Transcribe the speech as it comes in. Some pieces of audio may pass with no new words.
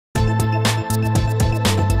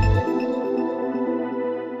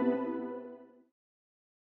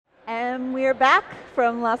We're back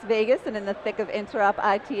from Las Vegas and in the thick of Interop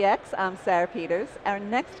ITX. I'm Sarah Peters. Our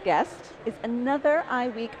next guest is another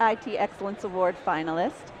iWeek IT Excellence Award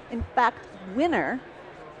finalist. In fact, winner,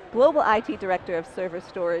 Global IT Director of Server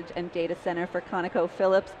Storage and Data Center for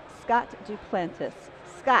ConocoPhillips, Scott Duplantis.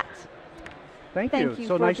 Scott, thank you.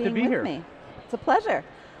 So for nice to being be with here. me. It's a pleasure.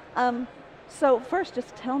 So first,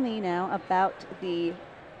 just tell me now about the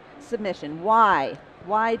submission. Why?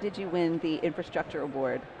 Why did you win the Infrastructure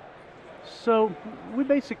Award? So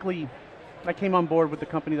I came on board with the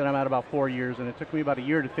company that I'm at about 4 years, and it took me about a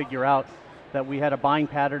year to figure out that we had a buying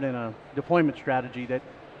pattern and a deployment strategy that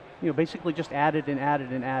basically just added and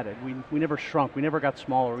added and added. We never shrunk, we never got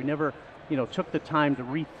smaller, we never took the time to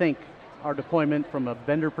rethink our deployment from a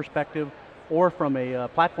vendor perspective or from a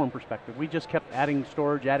platform perspective. We just kept adding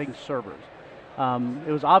storage, adding servers.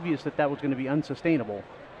 It was obvious that that was going to be unsustainable,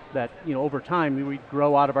 that over time we would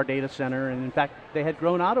grow out of our data center, and in fact they had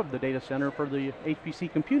grown out of the data center for the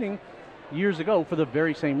HPC computing years ago for the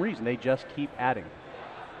very same reason. They just keep adding.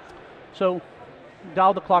 So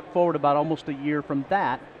dial the clock forward about almost a year from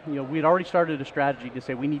that, we had already started a strategy to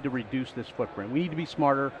say we need to reduce this footprint. We need to be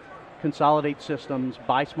smarter, consolidate systems,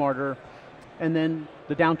 buy smarter, and then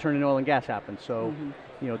the downturn in oil and gas happened. So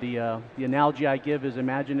the analogy I give is,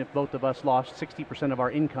 imagine if both of us lost 60% of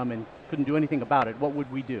our income and couldn't do anything about it, what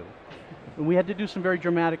would we do? And we had to do some very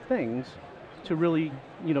dramatic things to really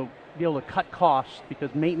be able to cut costs,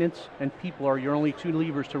 because maintenance and people are your only two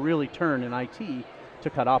levers to really turn in IT to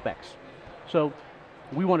cut OpEx. So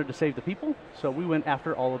we wanted to save the people, so we went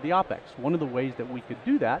after all of the OpEx. One of the ways that we could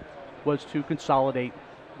do that was to consolidate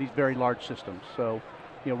these very large systems. So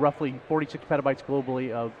roughly 46 petabytes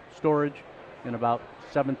globally of storage and about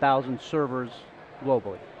 7,000 servers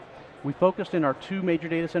globally. We focused in our two major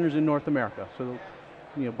data centers in North America, so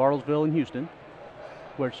Bartlesville and Houston,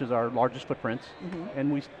 which is our largest footprints,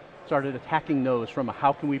 and we started attacking those from a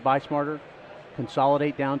how can we buy smarter,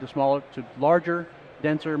 consolidate down to smaller, to larger,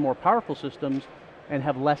 denser, more powerful systems, and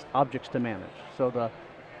have less objects to manage. So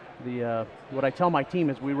what I tell my team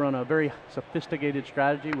is we run a very sophisticated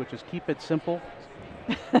strategy, which is keep it simple.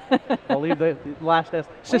 I'll leave the last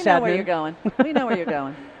sysadmin. We know where you're going. We know where you're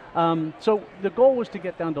going. So the goal was to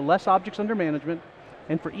get down to less objects under management,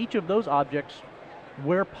 and for each of those objects,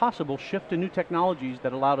 where possible, shift to new technologies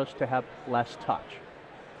that allowed us to have less touch,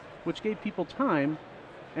 which gave people time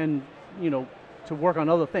and to work on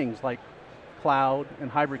other things like cloud and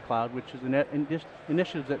hybrid cloud, which is an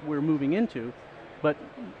initiative that we're moving into, but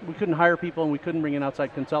we couldn't hire people and we couldn't bring in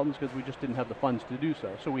outside consultants because we just didn't have the funds to do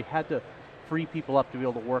so. So we had to free people up to be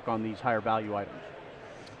able to work on these higher value items.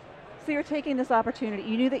 So you're taking this opportunity,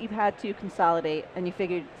 you knew that you had to consolidate, and you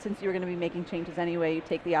figured since you were going to be making changes anyway, you'd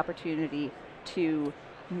take the opportunity to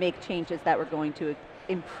make changes that were going to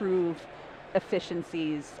improve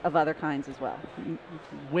efficiencies of other kinds as well.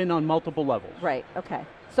 Win on multiple levels. Right, okay.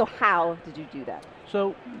 So how did you do that?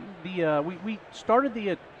 So we started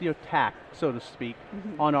the attack, so to speak,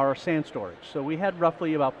 on our SAN storage. So we had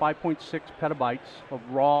roughly about 5.6 petabytes of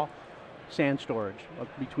raw SAN storage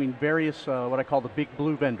between various, what I call the big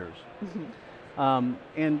blue vendors.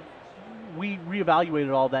 And we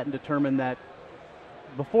reevaluated all that and determined that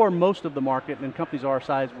before most of the market and companies our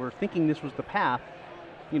size were thinking this was the path,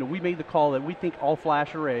 we made the call that we think all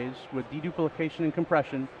flash arrays with deduplication and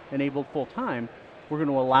compression enabled full time were going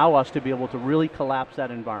to allow us to be able to really collapse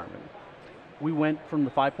that environment. We went from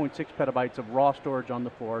the 5.6 petabytes of raw storage on the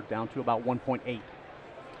floor down to about 1.8.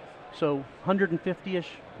 So 150-ish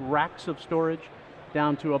racks of storage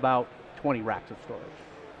down to about 20 racks of storage.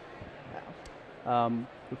 Wow.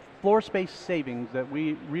 The floor space savings that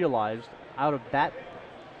we realized out of that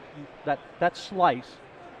slice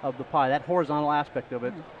of the pie, that horizontal aspect of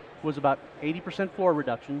it, was about 80% floor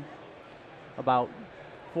reduction, about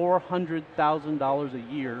 $400,000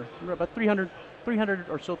 a year, about $300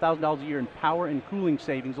 or so thousand dollars a year in power and cooling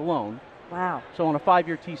savings alone. Wow. So on a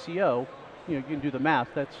 5-year TCO, you can do the math,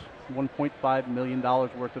 that's $1.5 million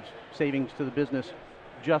worth of savings to the business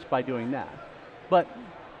just by doing that. But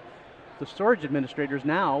the storage administrators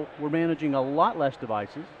now were managing a lot less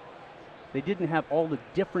devices. They didn't have all the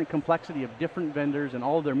different complexity of different vendors and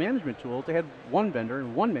all of their management tools. They had one vendor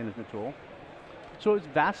and one management tool. So it was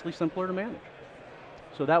vastly simpler to manage.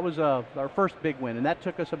 So that was our first big win, and that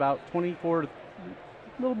took us about 24 to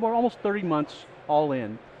a little more, almost 30 months all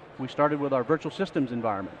in. We started with our virtual systems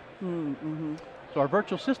environment. So our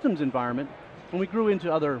virtual systems environment, and we grew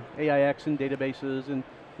into other AIX and databases and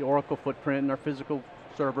the Oracle footprint and our physical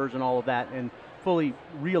servers and all of that, and fully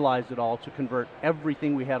realized it all to convert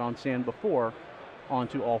everything we had on SAN before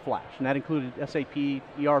onto all flash. And that included SAP,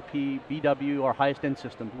 ERP, BW, our highest end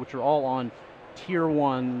systems, which are all on tier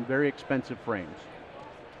one, very expensive frames.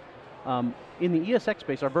 In the ESX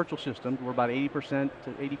space, our virtual systems, we're about 80%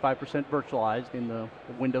 to 85% virtualized in the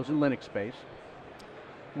Windows and Linux space.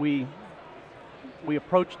 We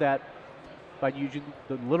approached that by using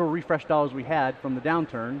the little refresh dollars we had from the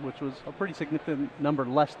downturn, which was a pretty significant number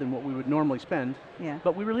less than what we would normally spend,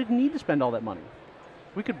 but we really didn't need to spend all that money.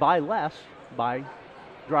 We could buy less by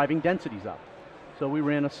driving densities up. So we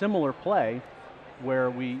ran a similar play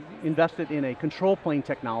where we invested in a control plane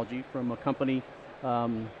technology from a company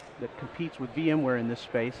that competes with VMware in this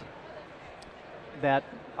space that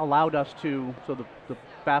allowed us to, so the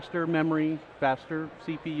faster memory, faster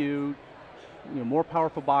CPU, more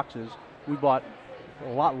powerful boxes, we bought a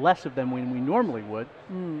lot less of them than we normally would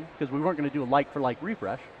because we weren't going to do a like for like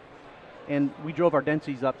refresh, and we drove our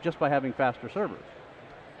densities up just by having faster servers.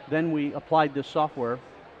 Then we applied this software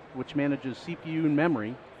which manages CPU and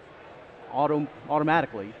memory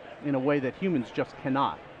automatically in a way that humans just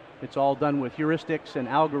cannot. It's all done with heuristics and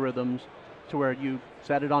algorithms to where you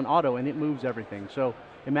set it on auto and it moves everything. So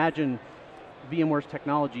imagine VMware's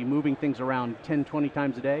technology moving things around 10, 20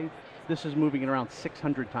 times a day. This is moving it around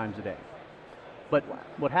 600 times a day. But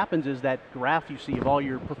what happens is that graph you see of all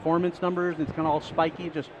your performance numbers, it's kind of all spiky,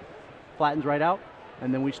 it just flattens right out.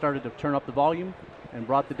 And then we started to turn up the volume and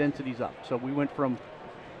brought the densities up. So we went from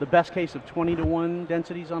the best case of 20-to-1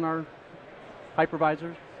 densities on our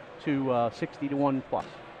hypervisors to 60-to-1 plus.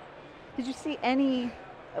 Did you see any,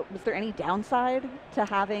 was there any downside to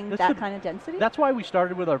having that kind of density? That's why we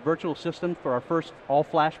started with our virtual system for our first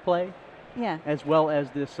all-flash play, as well as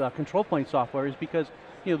this control plane software, is because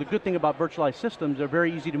the good thing about virtualized systems, they're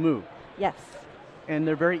very easy to move. Yes. And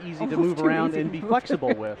they're very easy to move around and be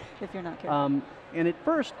flexible with. If you're not careful. And at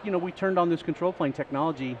first, we turned on this control plane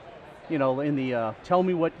technology, in the tell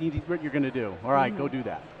me what you're going to do. All right, go do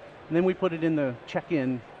that. And then we put it in the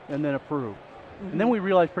check-in and then approve. And then we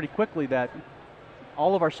realized pretty quickly that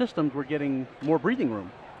all of our systems were getting more breathing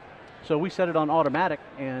room. So we set it on automatic,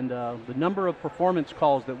 and the number of performance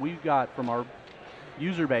calls that we got from our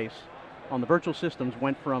user base on the virtual systems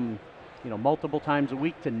went from multiple times a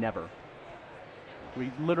week to never.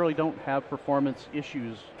 We literally don't have performance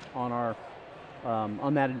issues on our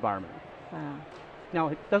on that environment. Wow. Now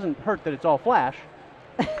it doesn't hurt that it's all flash,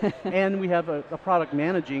 and we have a product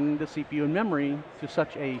managing the CPU and memory to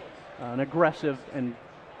such an aggressive and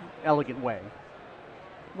elegant way.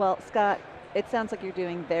 Well, Scott, it sounds like you're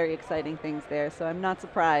doing very exciting things there, so I'm not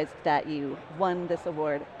surprised that you won this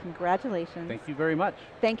award. Congratulations. Thank you very much.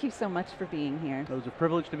 Thank you so much for being here. It was a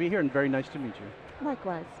privilege to be here and very nice to meet you.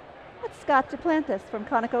 Likewise. That's Scott Duplantis from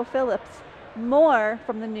ConocoPhillips. More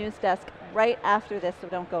from the news desk right after this, so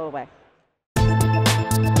don't go away.